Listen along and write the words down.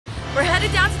We're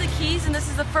headed down to the Keys, and this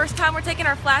is the first time we're taking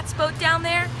our flats boat down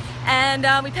there. And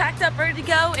we packed up, ready to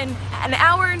go, and an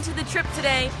hour into the trip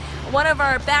today, one of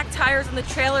our back tires on the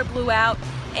trailer blew out.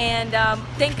 And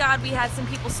thank God we had some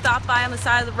people stop by on the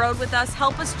side of the road with us,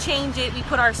 help us change it. We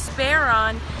put our spare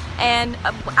on, and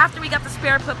after we got the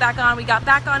spare put back on, we got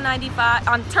back on 95,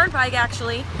 on Turnpike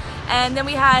actually, and then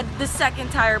we had the second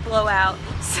tire blow out.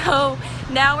 So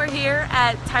now we're here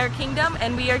at Tire Kingdom,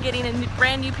 and we are getting a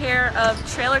brand new pair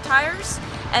of trailer tires,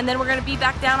 and then we're going to be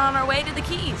back down on our way to the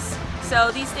Keys.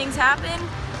 So these things happen,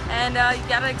 and you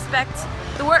gotta expect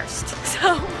the worst.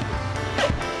 So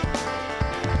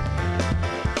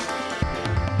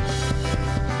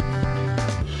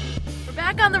we're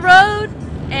back on the road,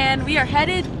 and we are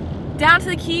headed down to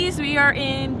the Keys. We are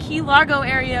in Key Largo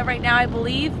area right now, I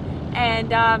believe.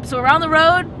 And so we're on the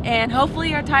road, and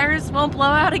hopefully our tires won't blow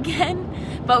out again.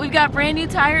 But we've got brand new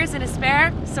tires and a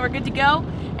spare, so we're good to go.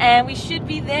 And we should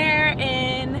be there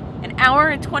in an hour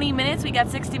and 20 minutes. We got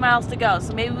 60 miles to go,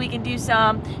 so maybe we can do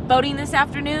some boating this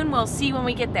afternoon. We'll see when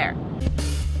we get there.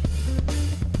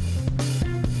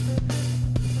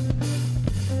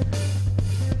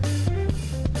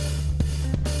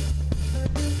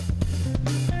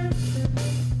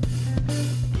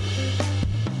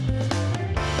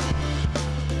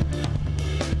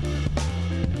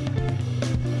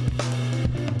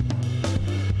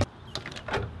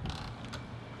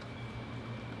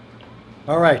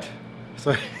 All right,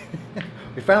 so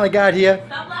we finally got here.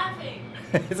 Stop laughing.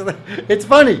 It's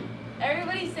funny.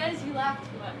 Everybody says you laugh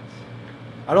too much.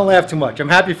 I don't laugh too much. I'm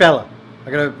a happy fella.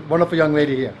 I got a wonderful young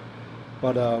lady here.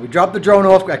 But we dropped the drone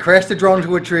off. I crashed the drone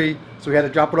into a tree, so we had to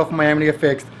drop it off in Miami to get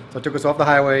fixed. So it took us off the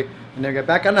highway, and then we got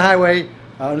back on the highway,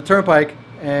 on the Turnpike,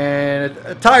 and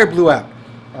a tire blew out.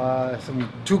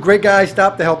 Two great guys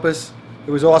stopped to help us.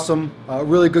 It was awesome.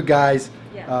 Really good guys.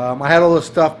 Yeah. I had all the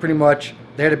stuff pretty much.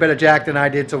 They had a better jack than I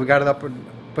did, so we got it up and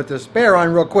put the spare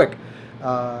on real quick.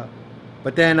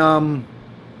 But then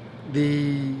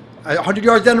 100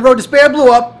 yards down the road, the spare blew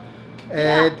up.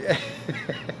 And yeah.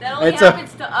 That only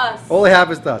happens to us. Only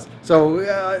happens to us. So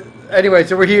anyway,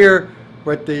 so we're here.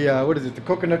 We're at the, what is it, the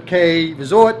Coconut Cay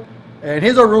Resort. And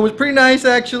here's our room. It's pretty nice,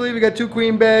 actually. We got 2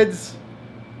 queen beds.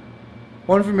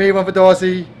 One for me, one for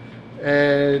Darcy.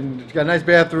 And it's got a nice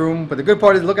bathroom. But the good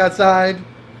part is look outside.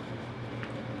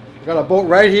 We got a boat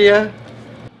right here.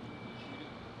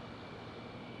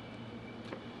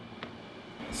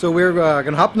 So we're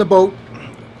gonna hop in the boat.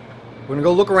 We're gonna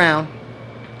go look around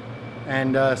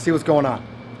and see what's going on.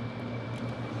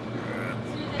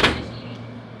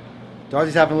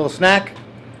 Darcy's having a little snack,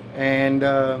 and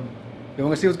we're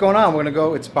gonna see what's going on. We're gonna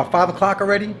go. It's about 5 o'clock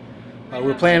already.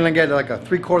 We're planning on getting like a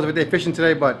 3/4 of a day fishing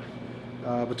today, but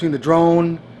between the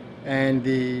drone and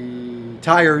the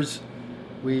tires,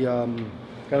 we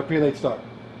got a pretty late start.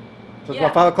 So it's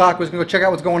about 5 o'clock. We're just going to go check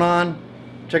out what's going on.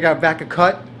 Check out Vaca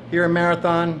Cut here in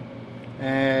Marathon.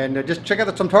 And just check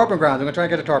out some tarpon grounds. I'm going to try and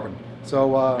get a tarpon.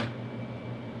 So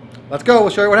let's go.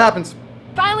 We'll show you what happens.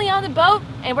 Finally on the boat,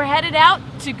 and we're headed out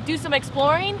to do some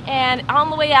exploring. And on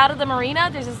the way out of the marina,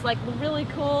 there's this like really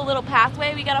cool little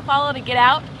pathway we got to follow to get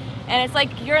out. And it's like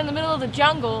you're in the middle of the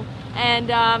jungle. And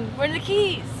we're in the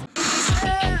Keys.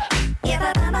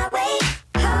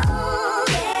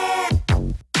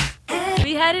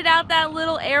 We headed out that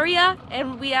little area,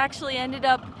 and we actually ended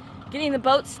up getting the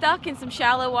boat stuck in some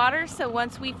shallow water. So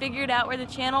once we figured out where the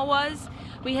channel was,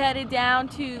 we headed down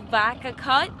to Vaca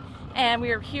Cut, and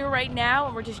we are here right now,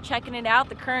 and we're just checking it out.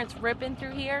 The current's ripping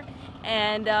through here,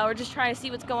 and we're just trying to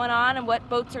see what's going on and what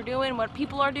boats are doing, what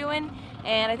people are doing.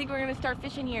 And I think we're going to start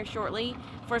fishing here shortly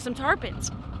for some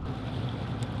tarpons.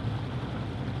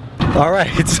 All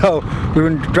right, so we've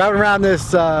been driving around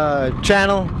this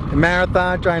channel in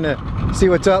Marathon, trying to see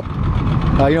what's up.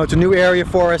 You know, it's a new area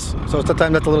for us, so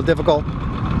sometimes that's a little difficult.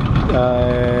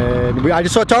 I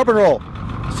just saw a tarpon roll,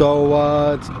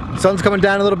 so sun's coming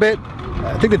down a little bit.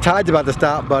 I think the tide's about to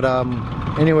stop, but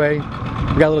anyway,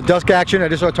 we got a little dusk action. I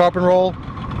just saw a tarpon roll.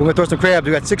 We're gonna throw some crabs.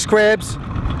 We got 6 crabs,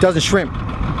 a dozen shrimp,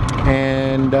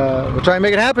 and we'll try and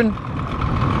make it happen.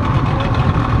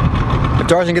 If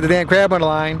Darcy can get the damn crab on the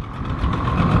line.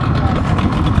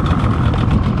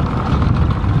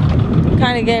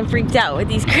 Kind of getting freaked out with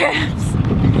these crabs.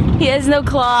 He has no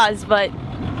claws, but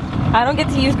I don't get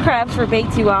to use crabs for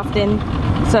bait too often,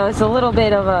 so it's a little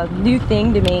bit of a new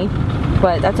thing to me,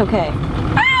 but that's okay.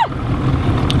 Ah!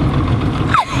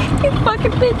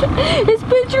 His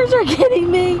pictures are getting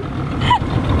me.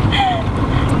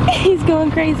 He's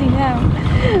going crazy now.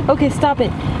 Okay, stop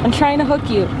it. I'm trying to hook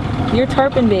you. You're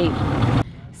tarpon bait.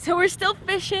 So So we're still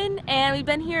fishing, and we've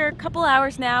been here a couple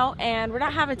hours now, and we're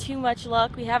not having too much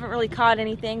luck. We haven't really caught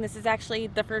anything. This is actually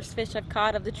the first fish I've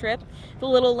caught of the trip, the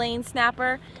little lane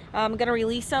snapper. I'm gonna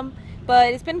release him,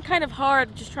 but it's been kind of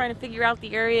hard just trying to figure out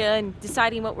the area and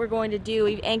deciding what we're going to do.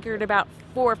 We've anchored about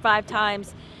 4 or 5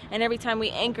 times, and every time we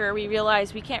anchor, we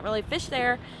realize we can't really fish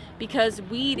there because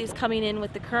weed is coming in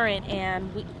with the current,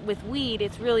 and with weed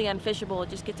it's really unfishable. It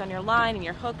just gets on your line and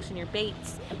your hooks and your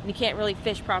baits, and you can't really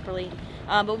fish properly.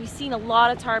 But we've seen a lot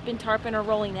of tarpon. Tarpon are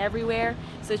rolling everywhere,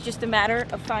 so it's just a matter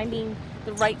of finding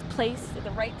the right place at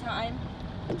the right time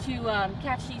to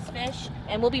catch these fish.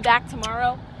 And we'll be back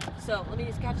tomorrow, so let me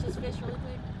just catch this fish really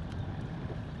quick.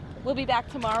 We'll be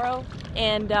back tomorrow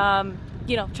and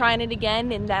you know, trying it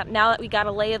again, and now that we got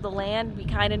a lay of the land, we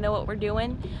kind of know what we're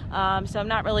doing. So I'm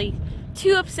not really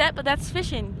too upset, but that's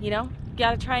fishing, you know, you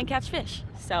gotta try and catch fish.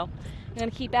 So I'm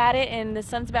gonna keep at it, and the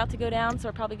sun's about to go down, so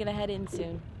we're probably gonna head in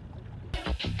soon.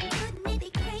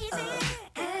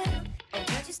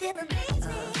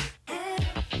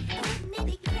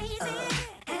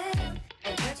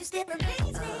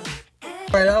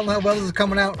 All right, I don't know how well this is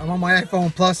coming out. I'm on my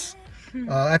iPhone Plus,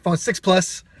 iPhone 6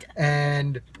 Plus,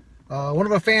 and one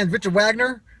of our fans, Richard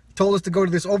Wagner, told us to go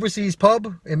to this overseas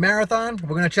pub in Marathon.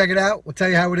 We're going to check it out. We'll tell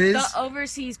you how it is. The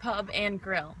overseas pub and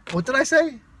grill. What did I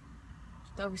say?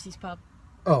 The overseas pub.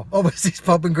 Oh, overseas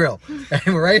pub and grill.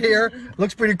 And we're right here.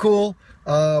 Looks pretty cool.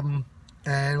 And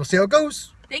we'll see how it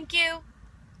goes. Thank you.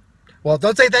 Well,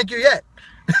 don't say thank you yet.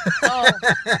 Oh,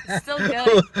 it's still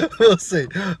good. We'll see.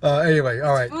 Anyway,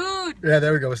 all right. Food. Yeah,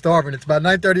 there we go. We're starving. It's about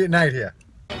 9:30 at night here.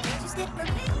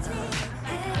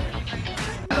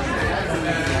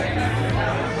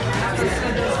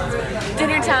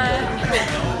 Dinner time.